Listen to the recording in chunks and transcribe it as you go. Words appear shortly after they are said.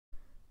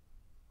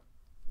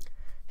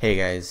Hey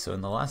guys, so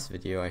in the last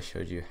video I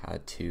showed you how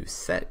to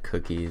set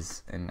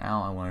cookies, and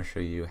now I want to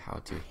show you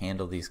how to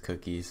handle these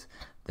cookies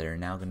that are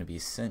now going to be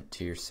sent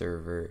to your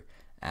server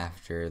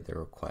after the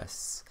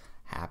requests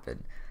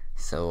happen.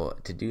 So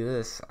to do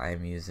this,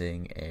 I'm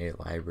using a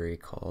library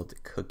called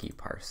Cookie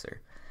Parser,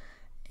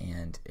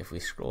 and if we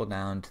scroll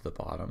down to the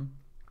bottom,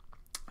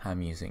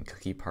 I'm using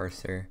Cookie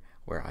Parser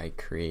where I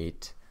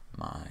create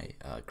my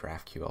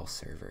GraphQL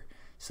server.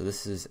 So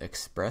this is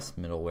express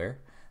middleware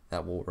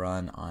that will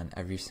run on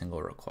every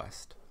single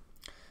request.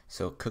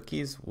 So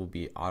cookies will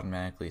be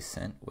automatically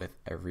sent with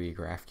every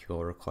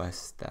GraphQL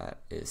request that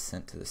is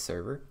sent to the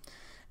server.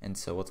 And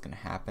so what's going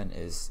to happen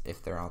is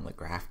if they're on the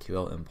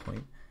GraphQL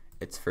endpoint,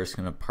 it's first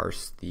going to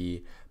parse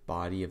the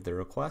body of the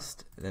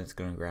request, and then it's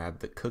going to grab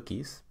the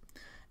cookies.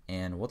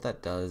 And what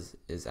that does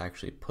is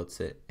actually puts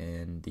it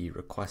in the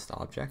request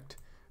object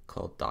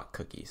called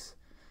 .cookies.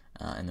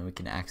 And then we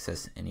can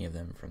access any of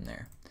them from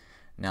there.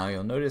 Now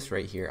you'll notice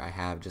right here I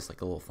have just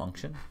like a little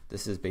function.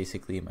 This is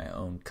basically my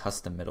own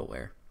custom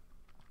middleware.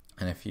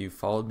 And if you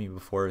followed me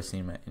before or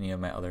seen any of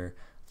my other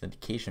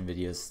authentication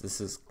videos, this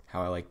is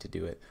how I like to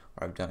do it,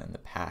 or I've done it in the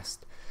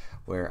past,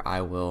 where I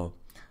will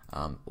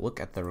look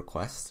at the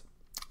request,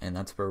 and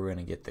that's where we're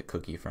going to get the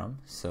cookie from.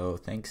 So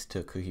thanks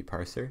to Cookie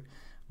Parser,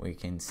 we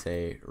can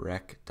say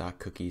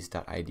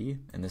rec.cookies.id,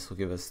 and this will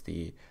give us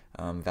the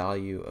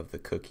value of the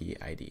cookie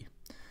ID.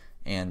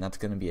 And that's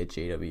going to be a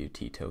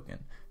JWT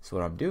token. So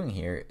what I'm doing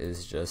here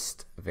is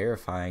just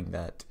verifying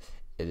that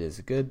it is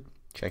good,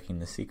 checking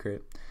the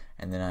secret,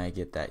 and then I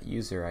get that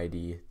user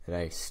ID that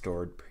I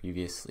stored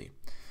previously.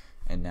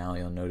 And now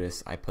you'll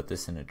notice I put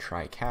this in a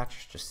try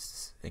catch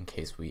just in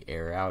case we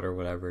error out or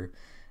whatever.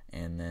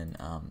 And then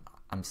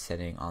I'm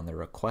setting on the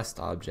request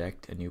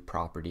object a new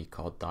property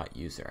called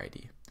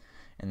 .userID.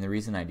 And the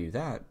reason I do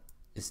that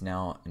is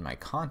now in my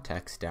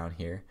context down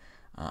here,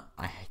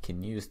 I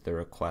can use the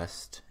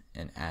request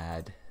and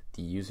add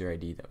the user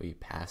ID that we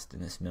passed in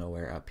this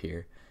middleware up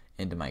here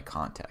into my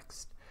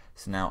context.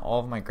 So now all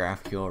of my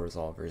GraphQL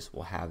resolvers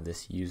will have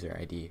this user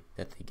ID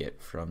that they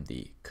get from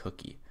the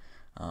cookie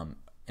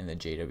in the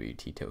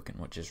JWT token,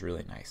 which is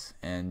really nice.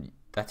 And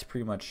that's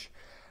pretty much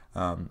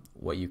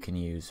what you can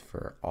use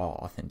for all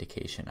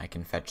authentication. I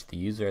can fetch the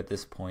user at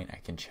this point,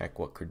 I can check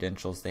what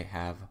credentials they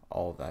have,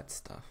 all of that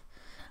stuff.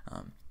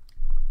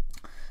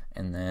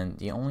 And then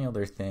the only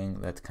other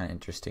thing that's kind of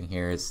interesting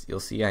here is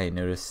you'll see I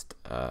noticed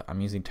I'm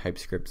using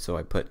TypeScript, so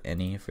I put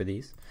any for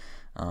these.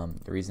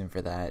 The reason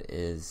for that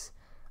is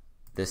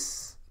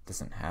this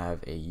doesn't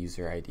have a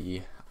user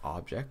ID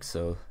object,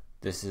 so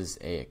this is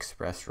a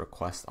express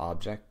request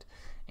object,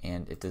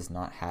 and it does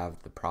not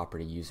have the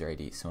property user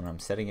ID. So when I'm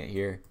setting it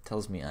here, it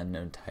tells me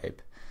unknown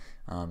type.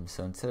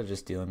 So instead of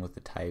just dealing with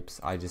the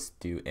types, I just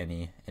do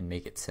any and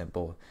make it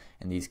simple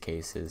in these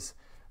cases.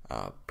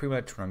 Pretty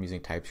much when I'm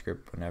using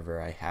TypeScript,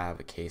 whenever I have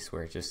a case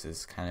where it just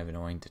is kind of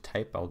annoying to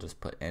type, I'll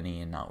just put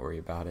any and not worry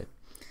about it.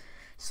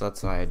 So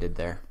that's why I did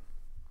there.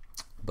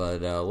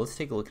 But let's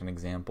take a look at an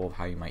example of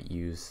how you might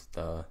use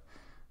the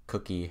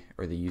cookie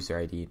or the user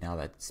ID now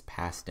that's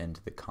passed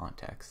into the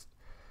context.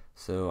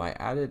 So I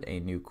added a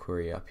new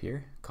query up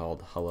here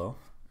called hello,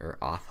 or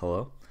auth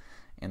hello,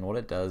 and what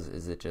it does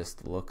is it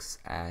just looks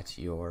at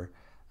your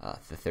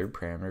the third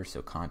parameter,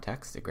 so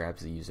context. It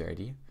grabs the user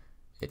ID.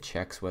 It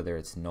checks whether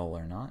it's null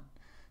or not.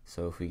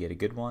 So if we get a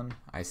good one,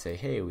 I say,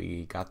 hey,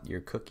 we got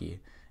your cookie,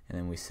 and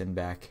then we send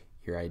back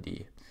your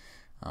ID.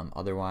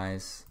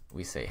 Otherwise,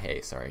 we say,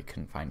 hey, sorry,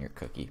 couldn't find your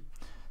cookie.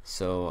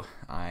 So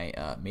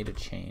I made a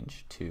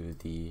change to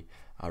the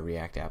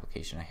React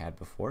application I had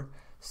before.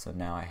 So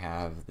now I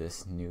have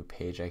this new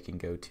page I can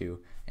go to,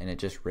 and it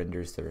just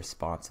renders the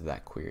response of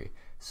that query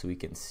so we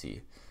can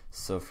see.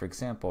 So for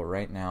example,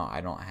 right now I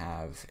don't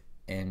have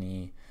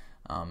any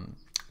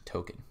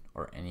token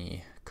or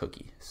any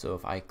cookie. So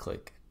if I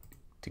click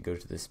to go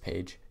to this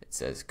page, it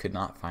says could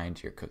not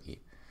find your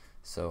cookie.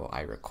 So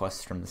I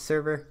request from the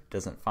server,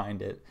 doesn't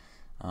find it,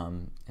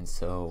 and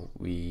so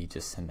we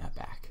just send that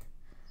back.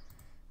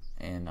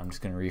 And I'm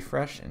just going to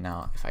refresh, and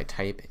now if I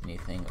type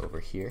anything over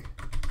here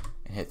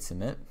and hit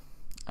submit,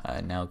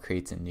 it now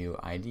creates a new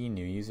ID,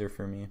 new user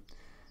for me.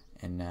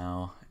 And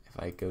now if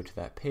I go to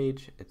that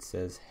page, it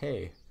says,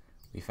 hey,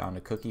 we found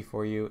a cookie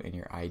for you and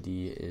your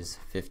ID is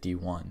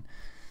 51.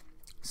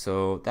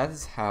 So that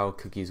is how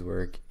cookies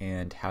work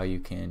and how you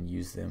can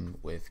use them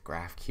with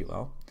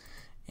GraphQL.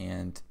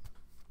 And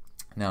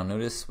now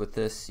notice with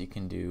this you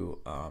can do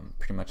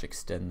pretty much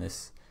extend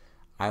this.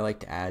 I like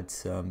to add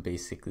some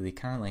basically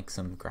kind of like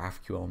some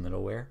GraphQL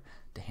middleware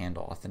to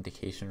handle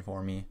authentication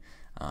for me.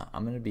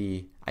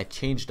 I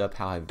changed up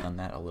how I've done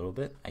that a little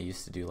bit. I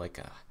used to do like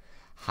a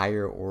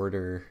higher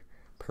order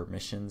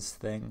permissions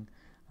thing,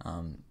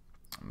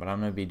 but I'm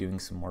going to be doing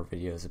some more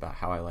videos about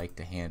how I like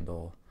to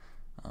handle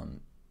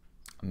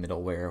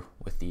middleware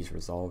with these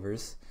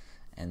resolvers.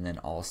 And then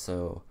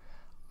also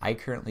I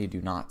currently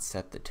do not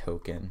set the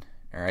token,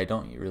 or I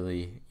don't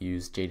really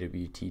use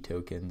JWT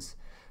tokens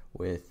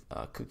with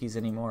cookies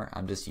anymore.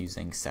 I'm just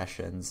using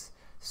sessions.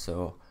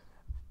 So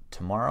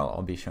tomorrow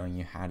I'll be showing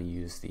you how to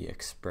use the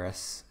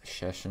Express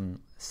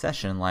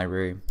session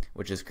library,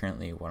 which is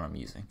currently what I'm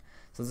using.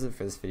 So this is it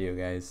for this video,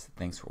 guys.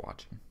 Thanks for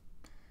watching.